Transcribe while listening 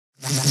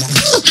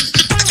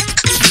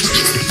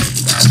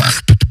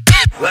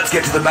Let's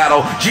get to the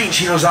battle. Gene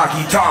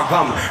Shinozaki, Tom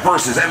Thumb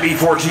versus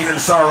MB14 and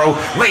Sorrow.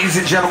 Ladies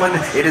and gentlemen,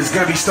 it is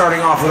going to be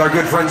starting off with our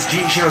good friends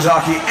Gene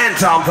Shinozaki and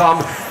Tom Thumb.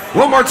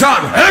 One more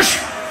time. Esh!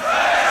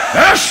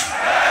 Esh!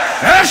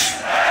 Esh!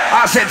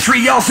 I said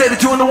 3, y'all say the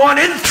 2 and the 1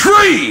 in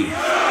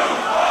 3!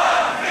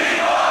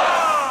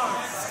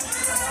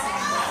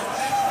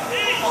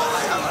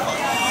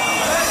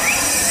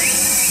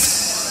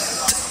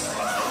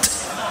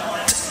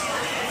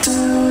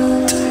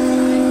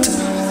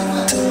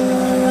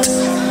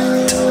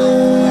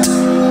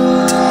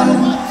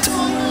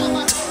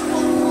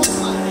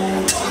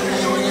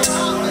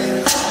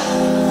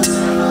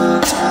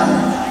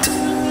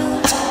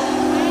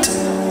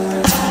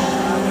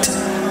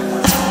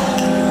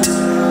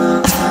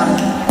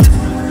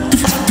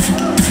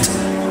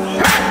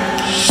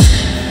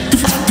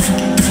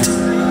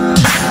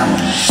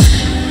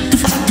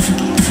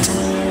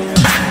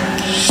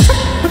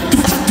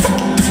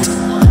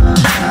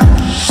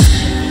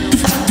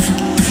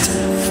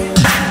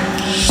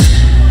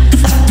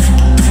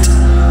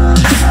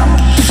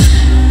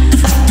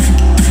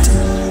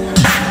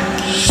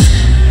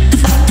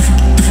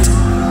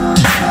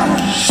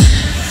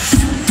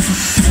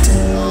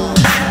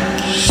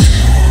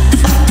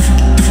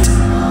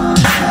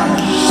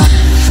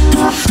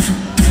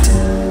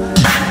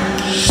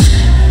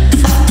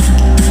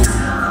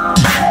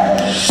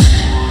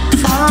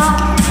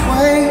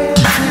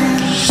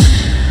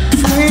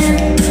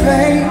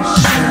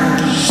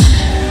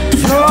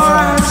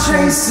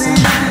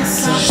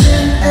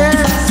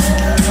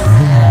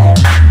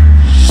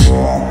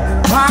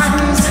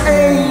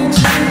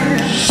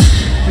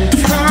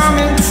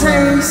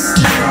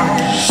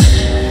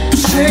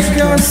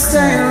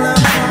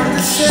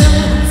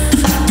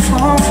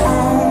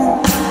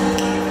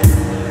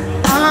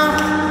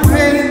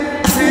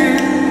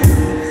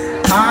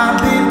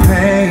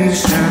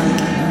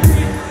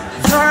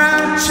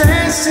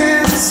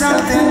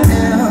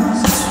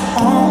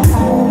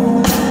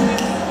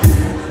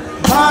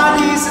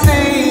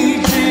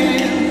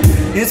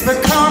 It's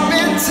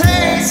becoming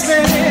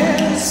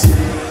tasteless.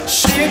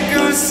 Shit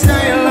goes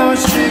stale,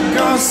 shit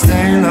goes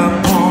stale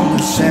up on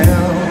the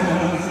shelf.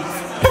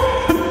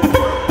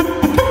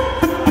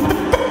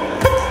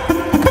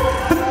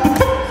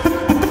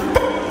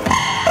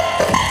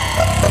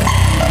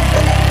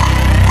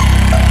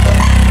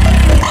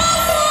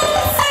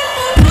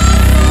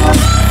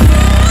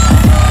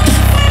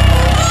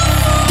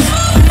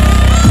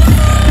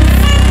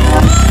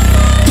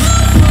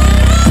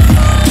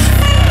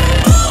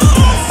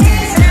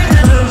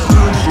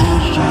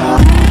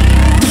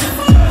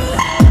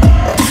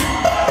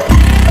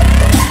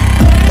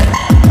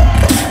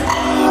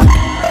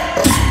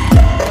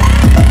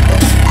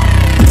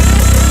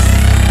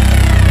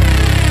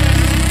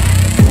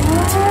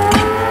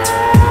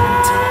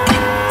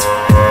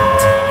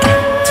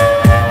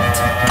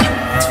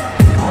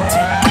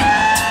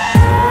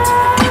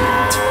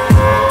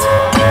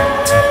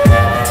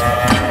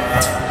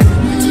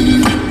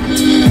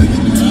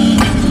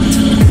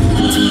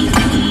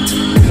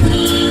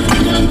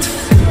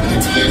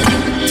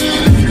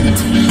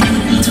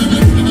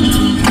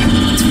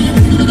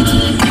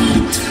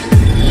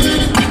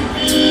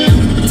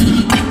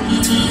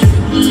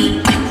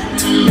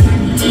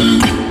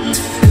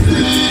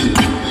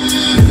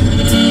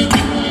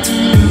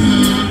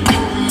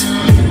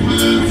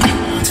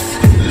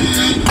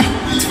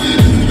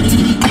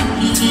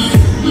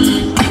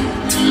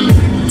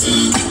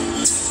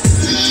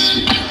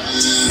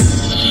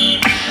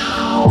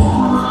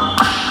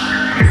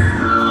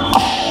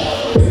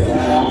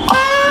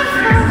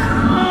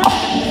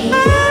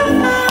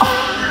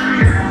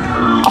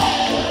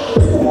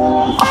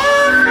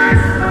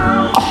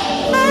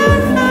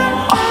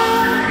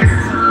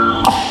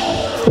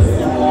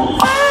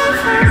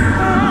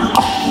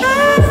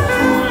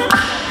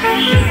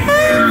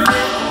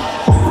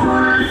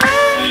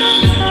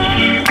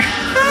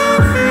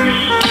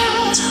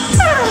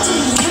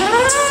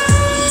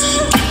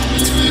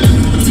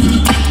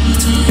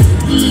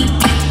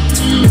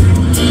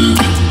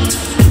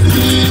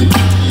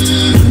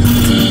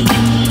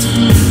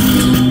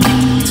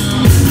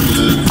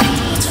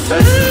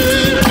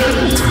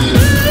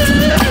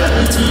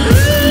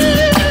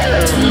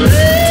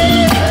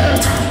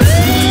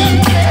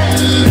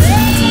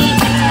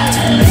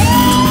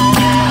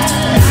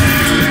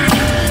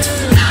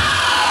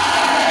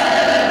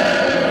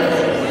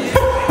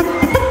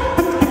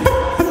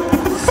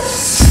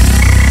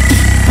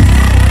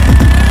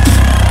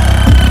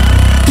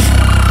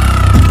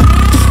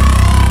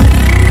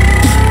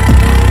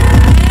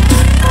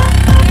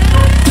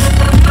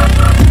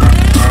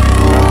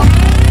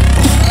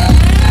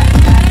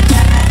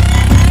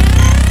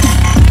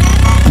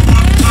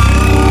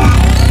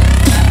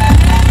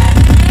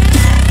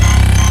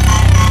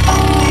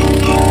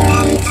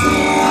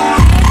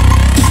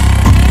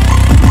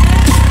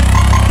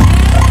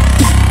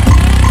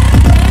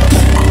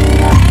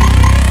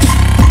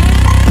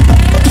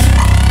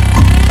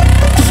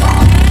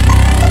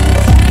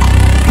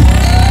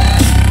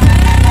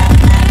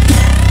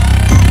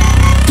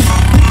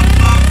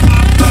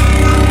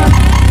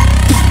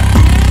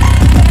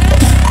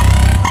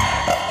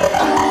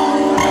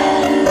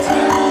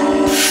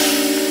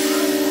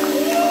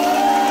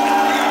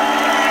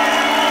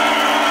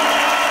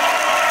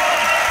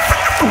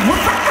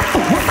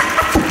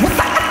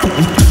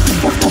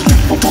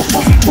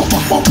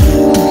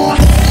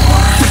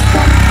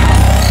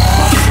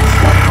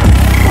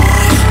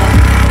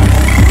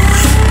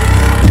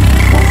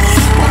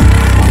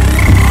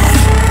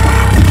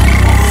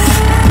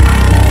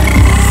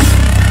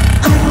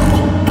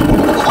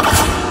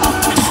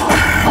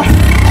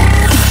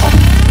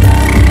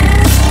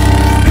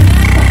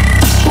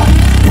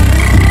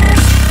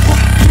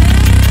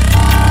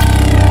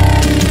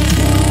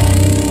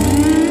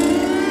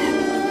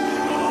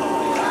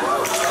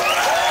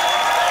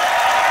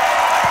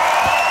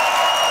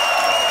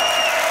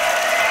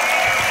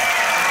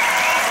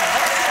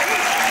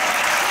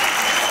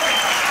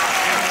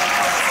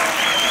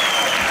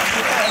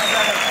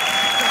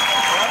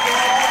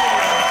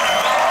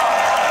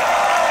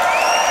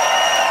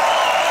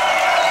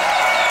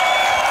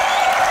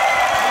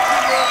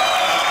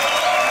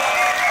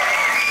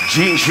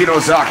 Gene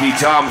Shinozaki,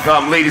 Tom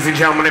Thumb. Ladies and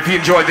gentlemen, if you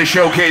enjoyed the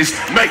showcase,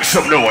 make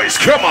some noise.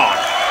 Come on.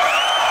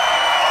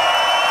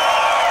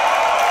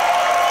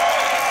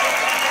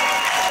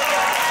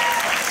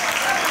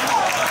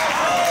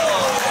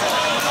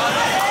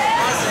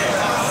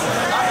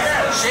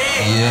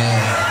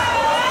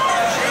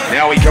 Yeah.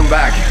 Now we come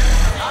back.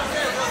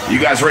 You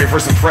guys ready for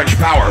some French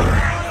power?